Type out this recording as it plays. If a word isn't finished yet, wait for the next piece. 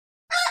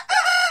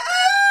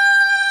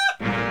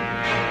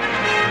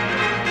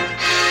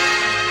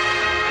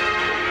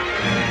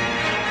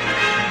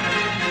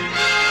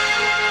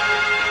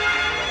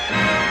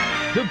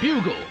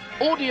Bugle,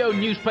 audio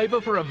newspaper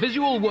for a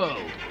visual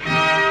world.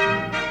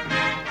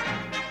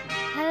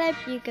 Hello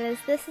Buglers,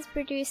 this is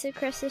producer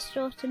Chris's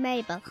daughter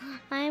Mabel.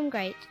 I am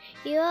great.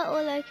 You are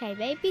all okay,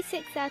 maybe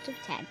 6 out of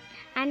 10.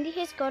 Andy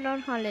has gone on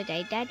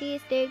holiday. Daddy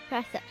is doing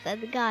press-ups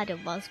at the garden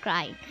whilst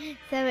crying.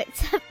 So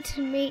it's up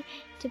to me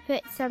to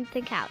put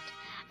something out.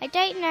 I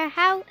don't know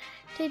how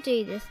to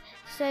do this,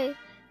 so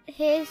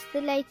here's the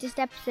latest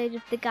episode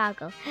of The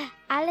Gargle.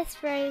 Alice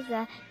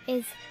Fraser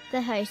is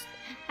the host,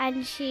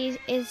 and she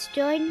is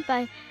joined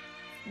by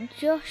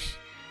Josh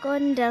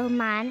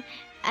Gondelman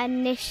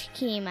and Nish,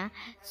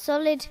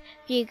 solid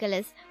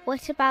buglers.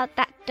 What about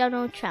that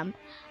Donald Trump?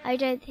 I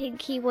don't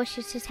think he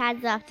washes his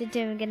hands after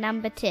doing a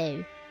number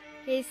 2.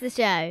 Here's the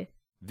show.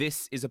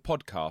 This is a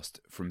podcast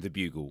from The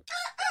Bugle.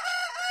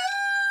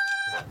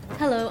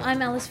 Hello,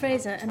 I'm Alice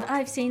Fraser, and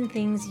I've seen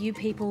things you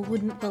people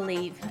wouldn't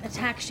believe.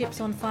 Attack ships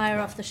on fire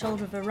off the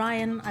shoulder of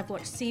Orion. I've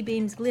watched sea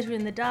beams glitter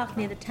in the dark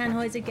near the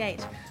Tannhäuser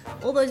Gate.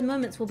 All those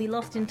moments will be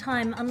lost in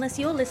time unless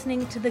you're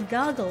listening to The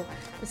Gargle,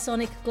 the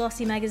sonic,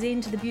 glossy magazine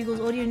to the Bugle's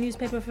audio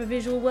newspaper for a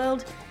visual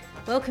world.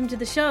 Welcome to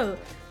the show.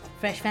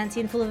 Fresh, fancy,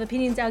 and full of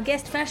opinions, our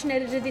guest fashion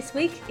editor this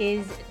week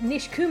is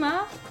Nish.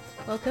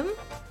 Welcome.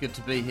 Good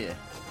to be here.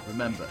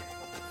 Remember,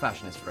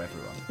 fashion is for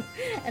everyone.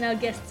 And our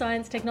guest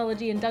science,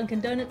 technology, and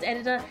Dunkin' Donuts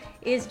editor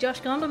is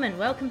Josh Gondelman.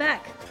 Welcome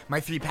back. My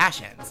 3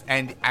 passions,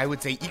 and I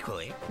would say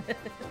equally.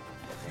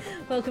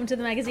 Welcome to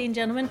the magazine,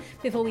 gentlemen.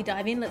 Before we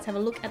dive in, let's have a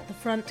look at the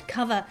front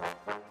cover.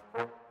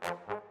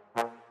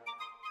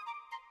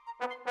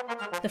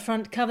 The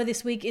front cover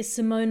this week is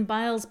Simone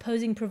Biles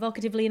posing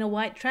provocatively in a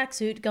white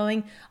tracksuit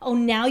going, "Oh,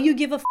 now you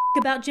give a f***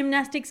 about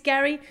gymnastics,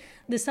 Gary?"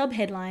 The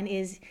subheadline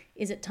is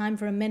it time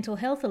for a mental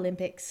health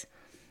Olympics?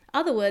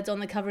 Other words on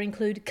the cover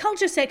include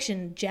culture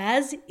section,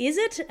 jazz, is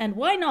it, and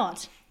why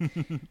not?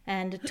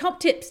 And top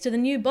tips to the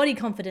new body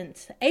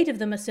confidence. 8 of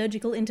them are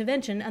surgical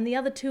intervention and the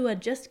other 2 are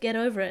just get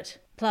over it.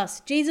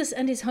 Plus, Jesus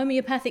and his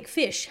homeopathic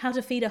fish, how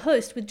to feed a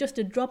host with just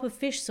a drop of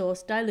fish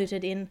sauce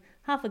diluted in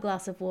half a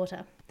glass of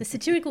water. The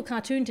satirical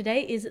cartoon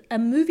today is a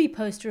movie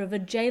poster of a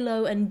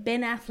J-Lo and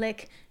Ben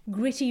Affleck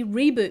gritty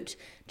reboot.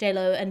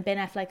 J-Lo and Ben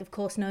Affleck, of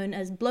course, known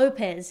as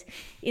Blowpez.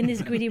 In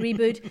this gritty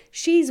reboot,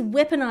 she's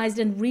weaponized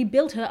and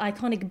rebuilt her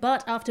iconic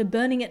butt after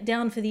burning it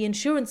down for the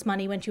insurance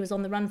money when she was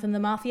on the run from the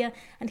mafia,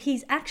 and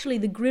he's actually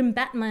the grim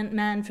Batman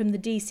man from the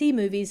DC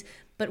movies,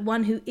 but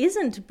one who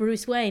isn't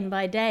Bruce Wayne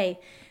by day.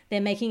 They're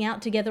making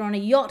out together on a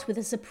yacht with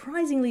a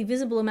surprisingly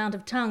visible amount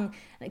of tongue,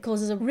 and it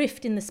causes a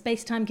rift in the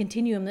space-time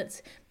continuum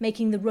that's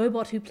making the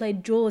robot who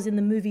played Jaws in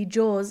the movie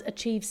Jaws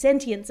achieve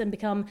sentience and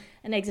become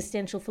an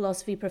existential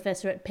philosophy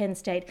professor at Penn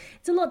State.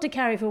 It's a lot to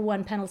carry for a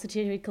one-panel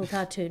satirical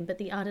cartoon, but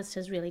the artist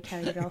has really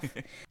carried it off.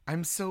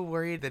 I'm so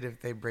worried that if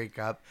they break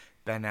up,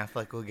 Ben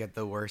Affleck will get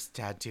the worst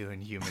tattoo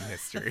in human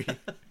history.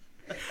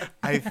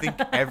 I think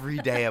every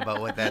day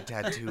about what that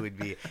tattoo would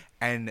be.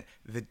 And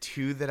the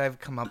 2 that I've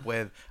come up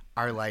with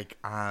are like,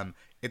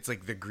 it's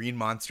like the green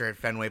monster at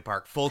Fenway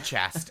Park, full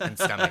chest and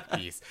stomach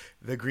piece.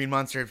 The green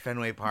monster at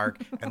Fenway Park,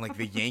 and like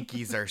the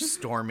Yankees are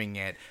storming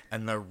it,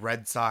 and the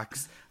Red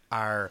Sox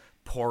are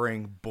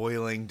pouring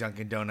boiling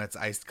Dunkin' Donuts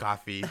iced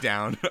coffee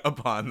down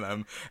upon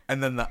them.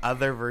 And then the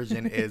other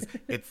version is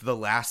it's the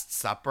Last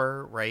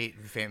Supper, right?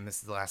 The famous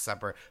The Last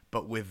Supper,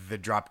 but with the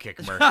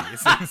Dropkick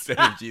Murphys instead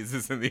of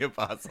Jesus and the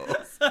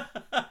Apostles.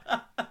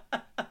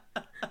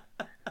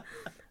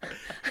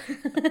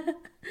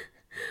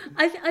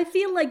 I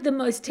feel like the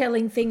most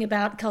telling thing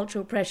about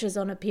cultural pressures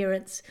on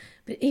appearance,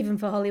 but even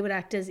for Hollywood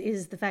actors,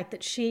 is the fact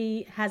that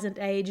she hasn't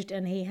aged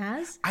and he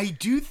has. I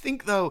do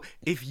think, though,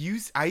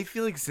 I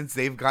feel like since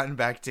they've gotten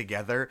back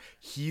together,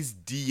 he's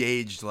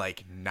de-aged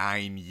like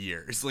 9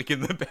 years, like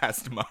in the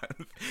past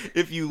month,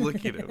 if you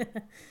look at him.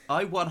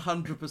 I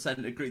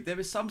 100% agree. There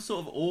is some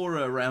sort of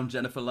aura around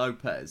Jennifer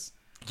Lopez.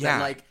 Yeah.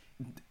 That, like,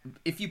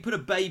 if you put a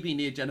baby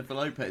near Jennifer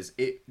Lopez,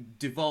 it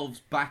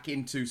devolves back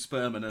into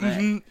sperm and an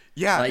egg.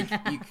 Yeah.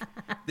 Like,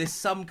 there's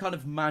some kind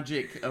of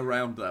magic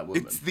around that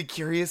woman. It's the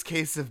curious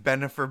case of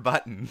Bennifer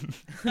Button.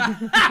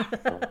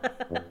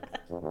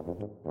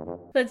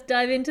 Let's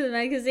dive into the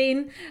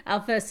magazine.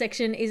 Our first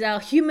section is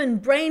our human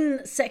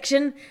brain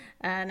section.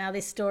 Now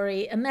this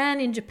story, a man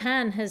in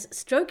Japan has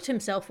stroked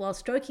himself while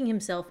stroking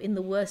himself in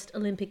the worst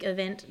Olympic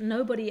event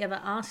nobody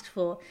ever asked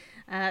for.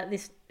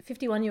 This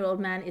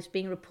 51-year-old man is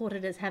being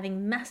reported as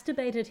having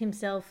masturbated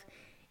himself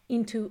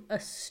into a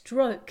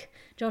stroke.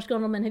 Josh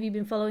Gondelman, have you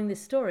been following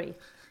this story?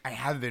 I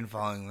have been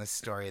following this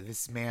story.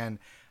 This man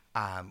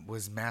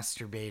was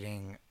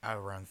masturbating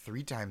around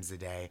 3 times a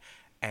day,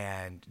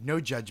 and no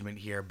judgment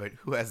here, but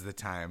who has the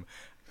time?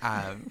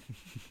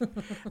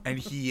 And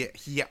he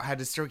had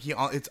a stroke.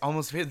 It's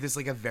almost this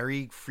like a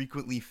very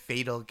frequently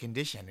fatal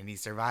condition, and he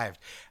survived.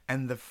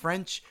 And the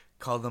French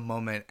call the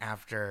moment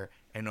after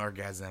an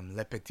orgasm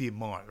le petit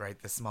mort, right?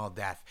 The small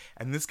death.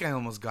 And this guy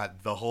almost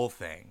got the whole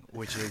thing,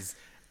 which is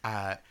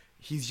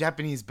he's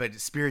Japanese, but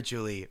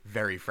spiritually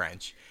very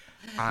French.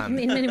 In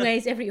many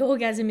ways, every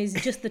orgasm is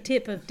just the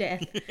tip of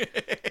death.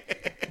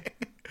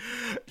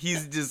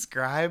 He's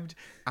described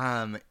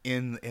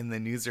in the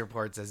news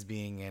reports as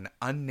being an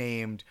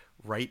unnamed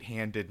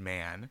right-handed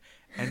man.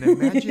 And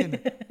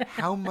imagine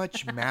how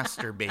much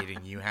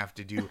masturbating you have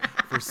to do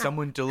for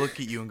someone to look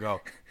at you and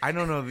go, I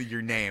don't know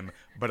your name,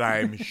 but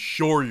I'm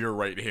sure you're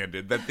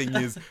right-handed. That thing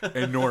is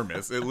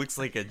enormous. It looks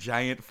like a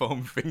giant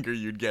foam finger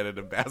you'd get at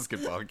a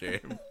basketball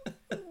game.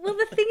 Well,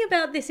 the thing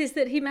about this is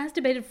that he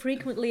masturbated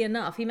frequently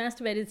enough. He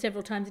masturbated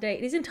several times a day.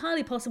 It is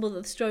entirely possible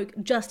that the stroke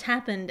just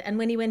happened, and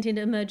when he went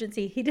into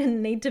emergency, he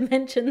didn't need to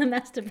mention the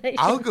masturbation.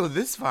 I'll go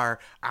this far.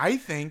 I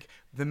think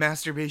the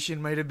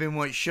masturbation might have been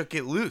what shook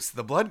it loose,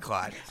 the blood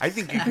clot. I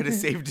think it could have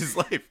saved his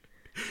life.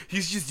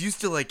 He's just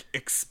used to, like,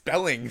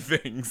 expelling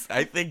things.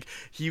 I think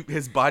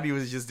his body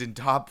was just in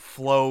top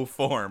flow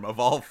form of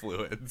all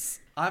fluids.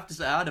 I have to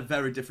say, I had a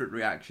very different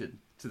reaction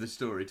to the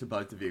story to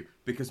both of you,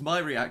 because my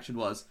reaction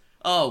was,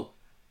 oh,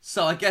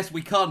 so I guess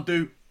we can't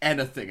do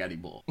anything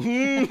anymore.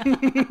 Don't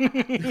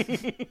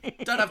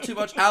have too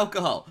much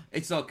alcohol.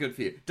 It's not good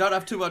for you. Don't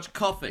have too much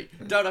coffee.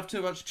 Don't have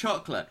too much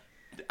chocolate.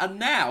 And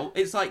now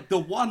it's like the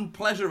one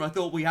pleasure I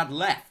thought we had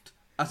left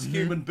as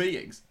human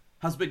beings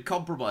has been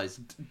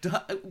compromised.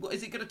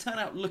 Is it going to turn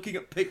out looking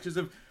at pictures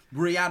of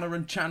Rihanna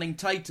and Channing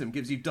Tatum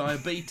gives you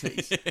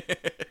diabetes?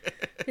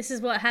 This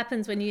is what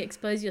happens when you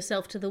expose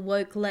yourself to the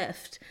woke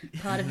left.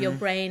 Part of your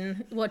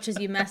brain watches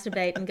you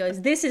masturbate and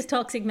goes, this is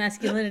toxic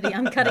masculinity,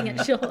 I'm cutting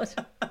it short.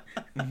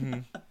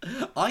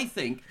 I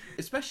think,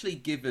 especially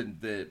given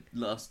the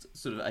last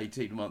sort of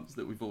 18 months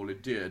that we've all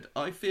endured,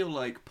 I feel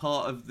like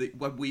part of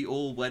when we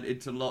all went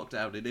into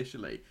lockdown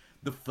initially,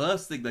 the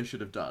first thing they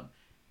should have done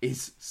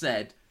is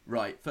said,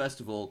 right,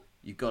 first of all,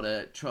 you've got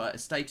to try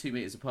stay 2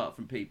 meters apart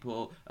from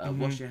people,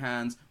 wash your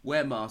hands,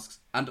 wear masks,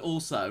 and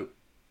also,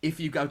 if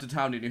you go to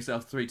town on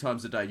yourself 3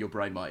 times a day, your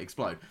brain might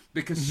explode.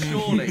 Because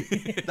surely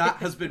that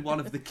has been one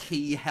of the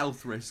key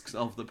health risks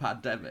of the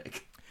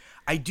pandemic.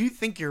 I do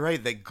think you're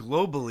right that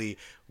globally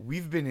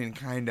we've been in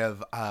kind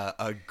of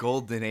a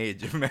golden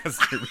age of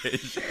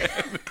masturbation.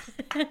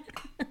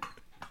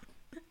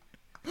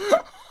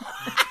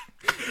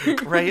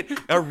 Right?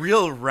 A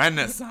real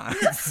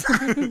renaissance.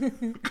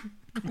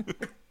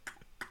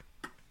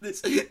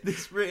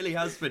 This really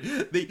has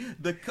been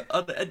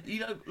you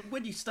know,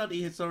 when you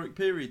study historic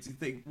periods, you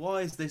think,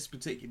 why is this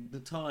particular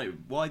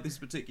time? Why this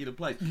particular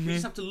place? You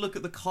just have to look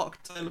at the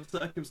cocktail of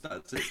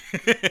circumstances.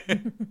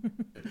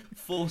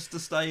 Forced to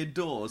stay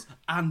indoors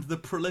and the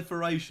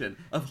proliferation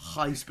of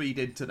high-speed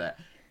internet.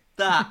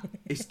 That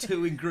is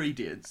 2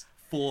 ingredients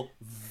for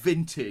a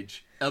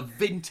vintage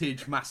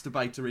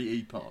masturbatory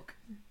epoch.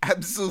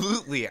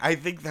 Absolutely. I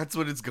think that's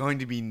what it's going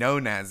to be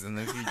known as in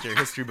the future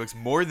history books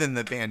more than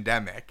the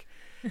pandemic.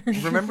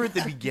 Remember at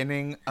the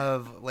beginning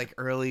of like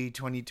early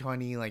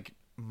 2020, like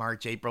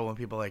March, April, when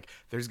people like,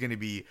 there's going to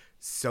be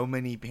so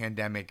many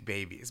pandemic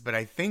babies. But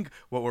I think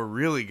what we're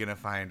really going to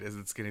find is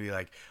it's going to be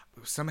like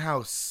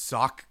somehow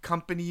sock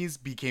companies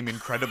became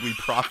incredibly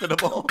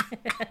profitable.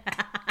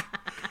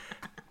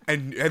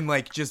 And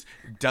like just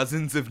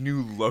dozens of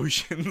new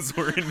lotions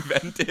were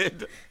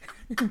invented.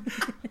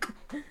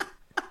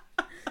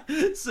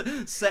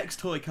 Sex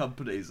toy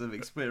companies have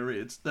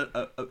experienced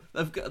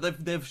that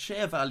their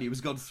share value has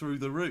gone through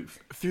the roof.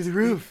 Through the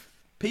roof.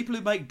 People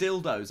who make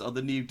dildos are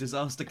the new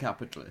disaster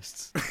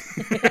capitalists.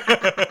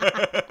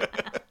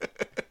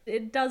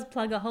 It does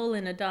plug a hole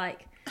in a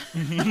dike.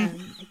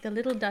 Like the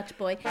little Dutch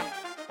boy.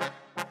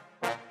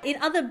 In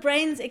other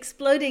brains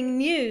exploding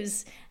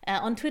news,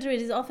 on Twitter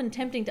it is often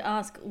tempting to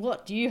ask,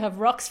 what, do you have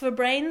rocks for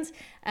brains?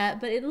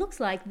 But it looks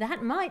like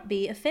that might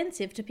be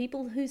offensive to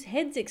people whose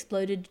heads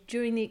exploded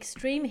during the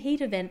extreme heat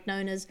event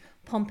known as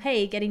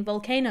Pompeii getting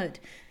volcanoed.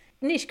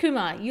 Nish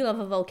Kumar, you love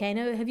a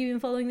volcano. Have you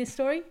been following this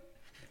story?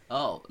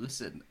 Oh,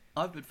 listen,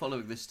 I've been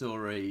following this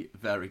story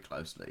very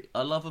closely.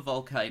 I love a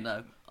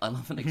volcano. I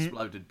love an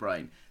exploded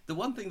brain. The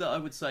one thing that I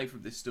would say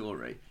from this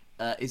story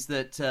is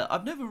that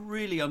I've never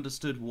really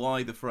understood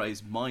why the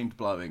phrase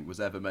mind-blowing was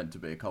ever meant to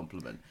be a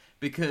compliment.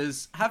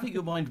 Because having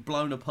your mind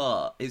blown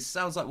apart, it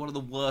sounds like one of the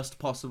worst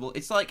possible...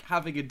 It's like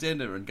having a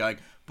dinner and going,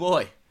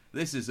 boy,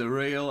 this is a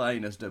real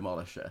anus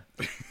demolisher.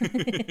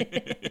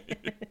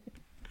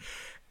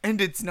 And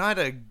it's not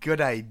a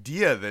good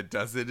idea that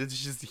does it,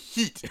 it's just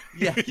heat.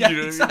 Yeah, You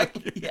know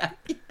exactly, what I mean? yeah.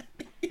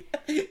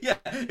 Yeah,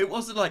 it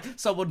wasn't like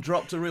someone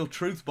dropped a real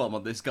truth bomb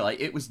on this guy.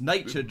 It was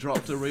nature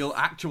dropped a real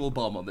actual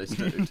bomb on this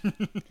dude.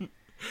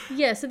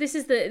 Yeah, so this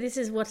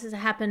is what has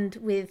happened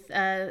with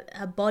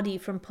a body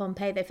from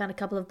Pompeii. They found a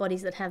couple of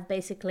bodies that have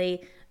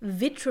basically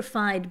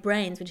vitrified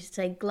brains, which is to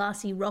say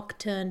glassy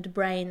rock-turned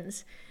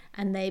brains,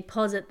 and they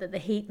posit that the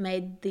heat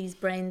made these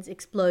brains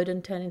explode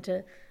and turn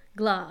into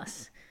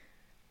glass.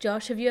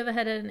 Josh, have you ever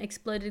had an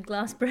exploded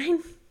glass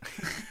brain?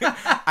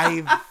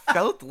 I've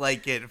felt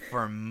like it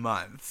for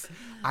months.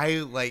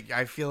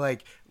 I feel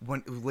like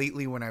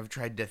lately when I've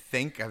tried to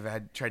think,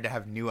 tried to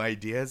have new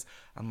ideas,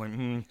 I'm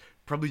like,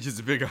 probably just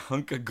a big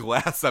hunk of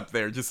glass up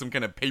there, just some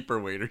kind of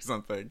paperweight or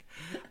something.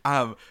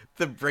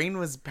 The brain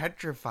was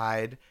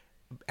petrified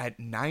at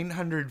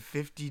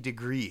 950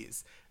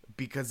 degrees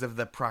because of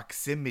the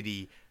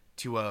proximity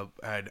to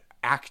an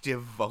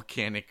active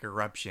volcanic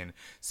eruption.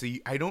 So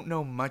I don't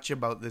know much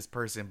about this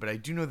person, but I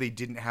do know they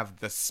didn't have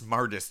the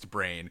smartest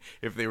brain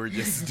if they were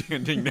just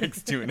standing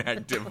next to an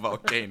active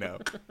volcano.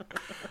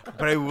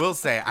 But I will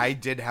say I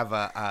did have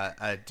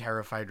a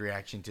terrified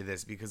reaction to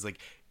this because, like,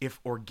 if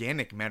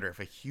organic matter, if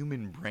a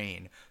human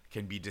brain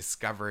can be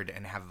discovered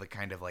and have the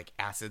kind of like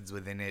acids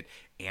within it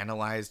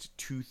analyzed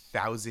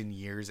 2,000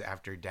 years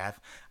after death,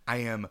 I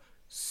am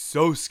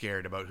so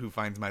scared about who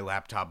finds my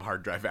laptop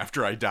hard drive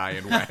after I die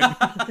and when.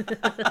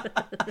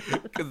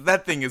 Because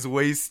that thing is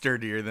way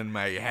sturdier than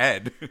my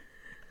head.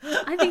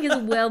 I think it's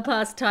well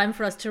past time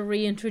for us to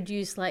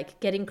reintroduce, like,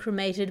 getting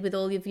cremated with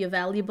all of your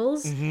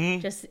valuables,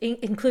 just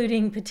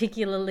including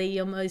particularly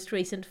your most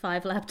recent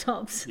 5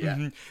 laptops.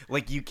 Yeah.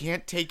 Like, you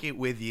can't take it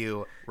with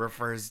you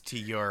refers to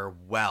your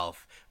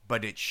wealth,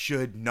 but it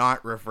should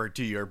not refer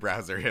to your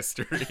browser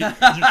history.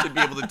 You should be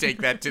able to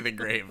take that to the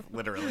grave,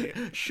 literally.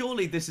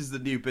 Surely this is the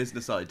new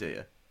business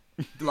idea.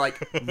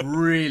 Like,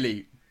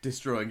 really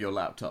destroying your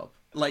laptop.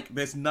 Like,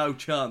 there's no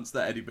chance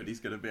that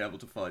anybody's going to be able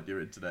to find your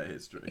internet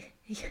history.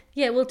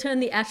 Yeah, we'll turn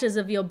the ashes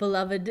of your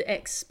beloved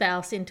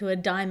ex-spouse into a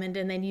diamond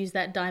and then use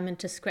that diamond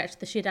to scratch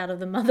the shit out of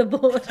the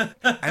motherboard.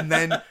 And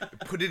then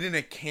put it in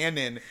a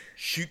cannon,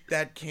 shoot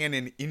that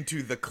cannon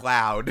into the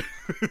cloud.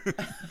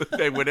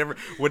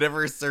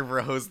 whatever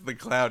server hosts the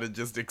cloud, and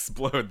just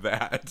explode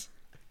that.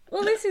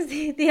 Well, this is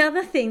the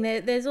other thing.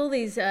 There's all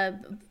these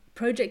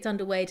projects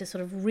underway to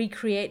sort of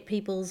recreate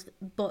people's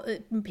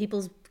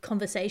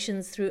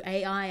conversations through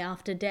AI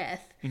after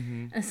death.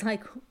 And it's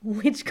like,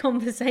 which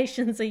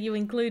conversations are you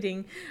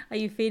including? Are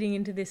you feeding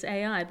into this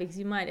AI? Because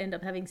you might end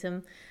up having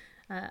some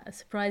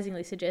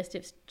surprisingly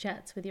suggestive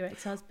chats with your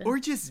ex-husband. Or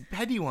just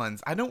petty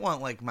ones. I don't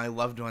want, like, my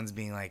loved ones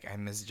being like, I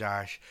miss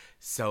Josh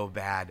so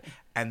bad.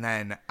 And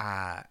then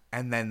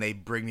they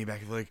bring me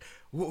back and they're like,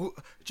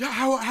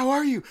 how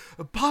are you?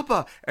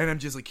 Papa. And I'm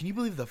just like, can you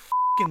believe the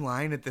f***ing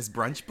line at this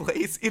brunch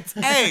place? It's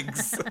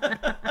eggs.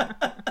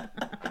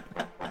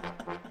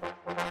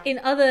 In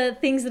other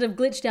things that have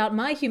glitched out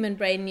my human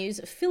brain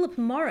news, Philip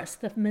Morris,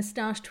 the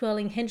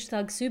moustache-twirling hench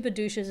thug super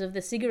douches of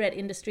the cigarette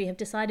industry, have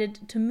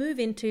decided to move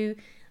into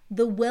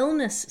the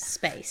wellness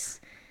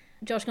space.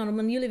 Josh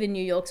Gondelman, you live in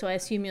New York, so I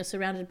assume you're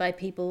surrounded by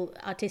people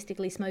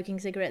artistically smoking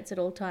cigarettes at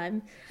all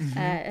time.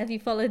 Have you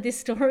followed this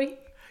story?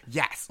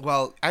 Yes.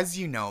 Well, as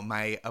you know,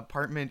 my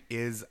apartment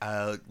is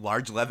a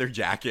large leather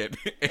jacket,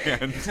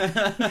 and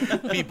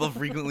people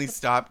frequently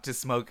stop to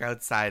smoke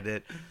outside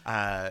it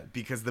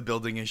because the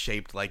building is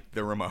shaped like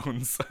the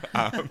Ramones.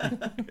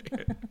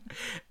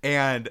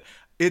 And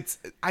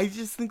I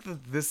just think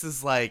that this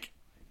is like,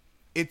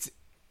 it's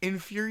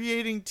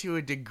infuriating to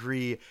a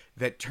degree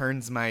that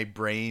turns my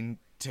brain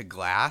to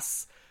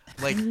glass.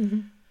 Like,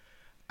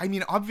 I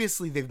mean,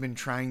 obviously they've been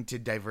trying to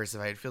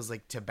diversify. It feels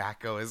like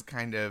tobacco is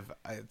kind of,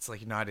 it's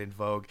like not in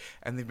vogue.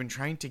 And they've been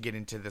trying to get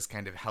into this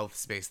kind of health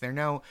space. They're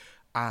now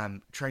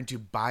trying to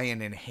buy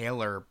an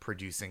inhaler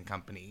producing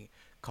company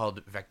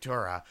called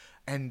Vectura.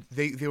 And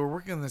they were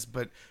working on this,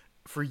 but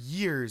for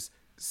years,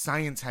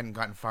 science hadn't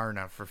gotten far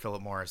enough for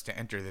Philip Morris to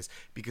enter this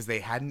because they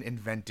hadn't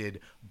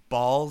invented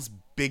balls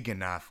big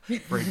enough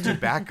for a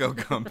tobacco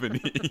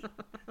company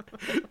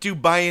to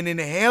buy an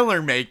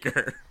inhaler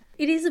maker.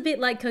 It is a bit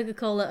like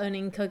Coca-Cola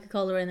owning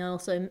Coca-Cola and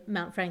also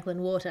Mount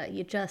Franklin Water.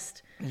 You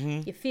just,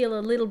 you feel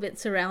a little bit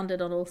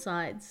surrounded on all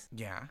sides.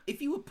 Yeah.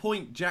 If you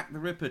appoint Jack the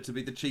Ripper to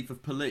be the chief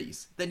of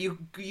police, then you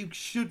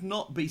should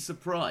not be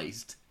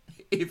surprised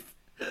if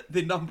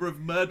the number of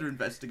murder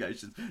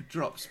investigations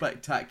drop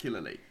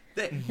spectacularly.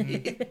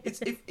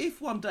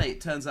 If one day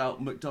it turns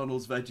out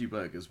McDonald's veggie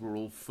burgers were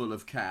all full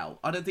of cow,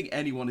 I don't think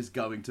anyone is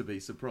going to be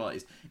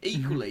surprised.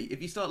 Equally,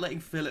 if you start letting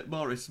Philip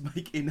Morris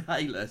make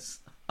inhalers,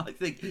 I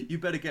think you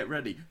better get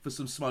ready for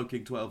some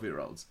smoking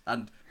 12-year-olds.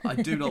 And I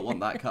do not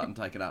want that cut and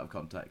taken out of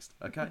context,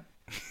 okay?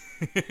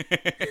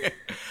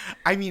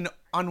 I mean,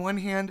 on one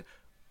hand,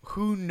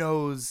 who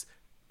knows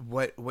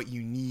what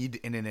you need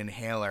in an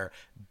inhaler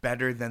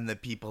better than the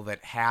people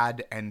that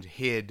had and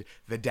hid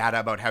the data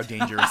about how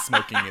dangerous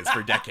smoking is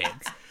for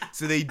decades.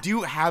 So they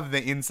do have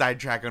the inside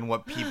track on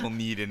what people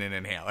need in an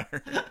inhaler.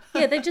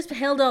 Yeah, they just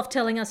held off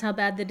telling us how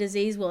bad the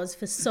disease was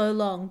for so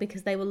long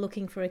because they were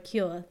looking for a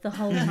cure the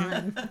whole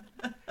time.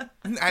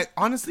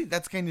 Honestly,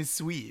 that's kind of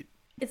sweet.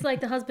 It's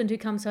like the husband who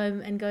comes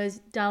home and goes,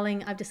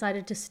 "Darling, I've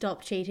decided to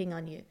stop cheating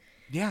on you."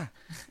 Yeah.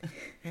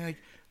 You're like,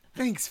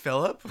 thanks,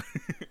 Philip.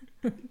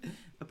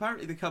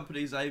 Apparently the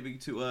company is aiming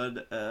to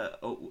earn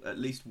at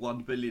least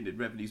 $1 billion in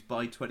revenues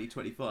by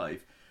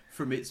 2025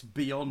 from its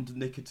beyond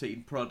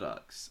nicotine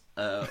products,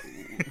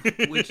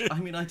 which, I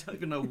mean, I don't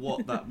even know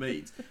what that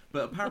means,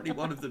 but apparently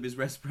one of them is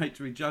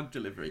respiratory drug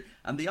delivery,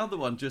 and the other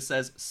one just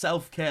says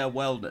self-care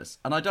wellness,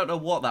 and I don't know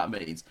what that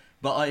means,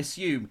 but I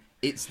assume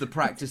it's the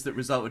practice that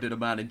resulted in a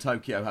man in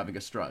Tokyo having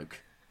a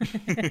stroke.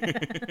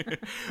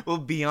 Well,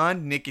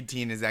 Beyond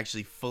Nicotine is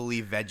actually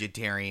fully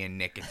vegetarian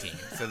nicotine,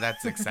 so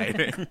that's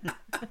exciting.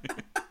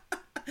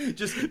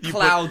 Just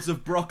clouds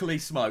of broccoli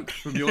smoke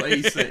from your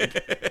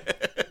e-cig.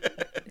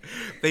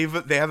 They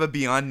have a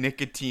Beyond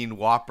Nicotine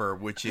Whopper,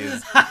 which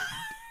is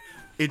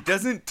It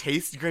doesn't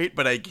taste great,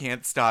 but I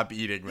can't stop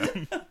eating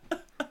them.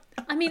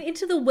 I mean,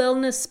 into the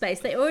wellness space,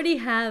 they already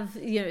have,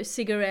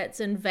 cigarettes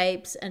and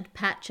vapes and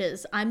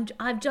patches.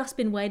 I've just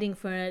been waiting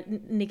for a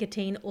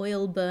nicotine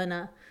oil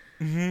burner.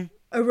 Mm-hmm.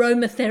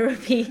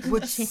 Aromatherapy.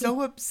 What's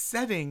so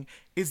upsetting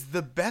is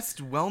the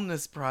best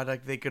wellness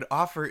product they could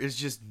offer is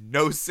just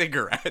no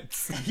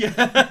cigarettes.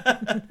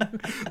 Yeah.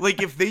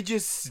 Like, if they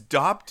just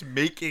stopped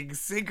making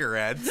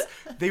cigarettes,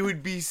 they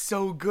would be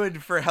so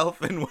good for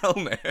health and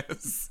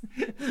wellness.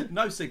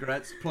 No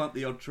cigarettes, plant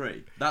the odd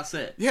tree. That's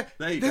it. Yeah,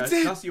 there you that's go.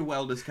 it. That's your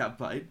wellness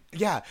campaign.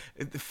 Yeah,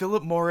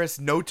 Philip Morris,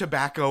 no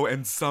tobacco,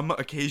 and some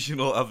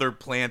occasional other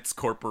plants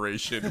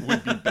corporation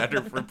would be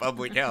better for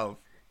public health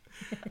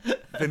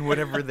than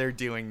whatever they're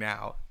doing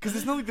now. Because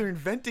it's not like they're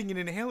inventing an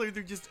inhaler,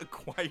 they're just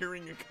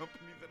acquiring a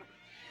company that...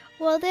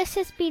 Well, this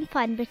has been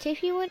fun, but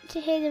if you want to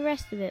hear the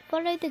rest of it,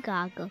 follow the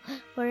Gargle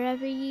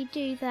wherever you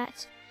do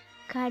that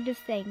kind of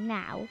thing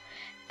now.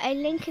 A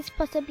link is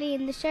possibly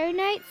in the show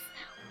notes.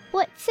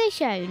 What's the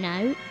show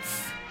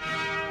notes?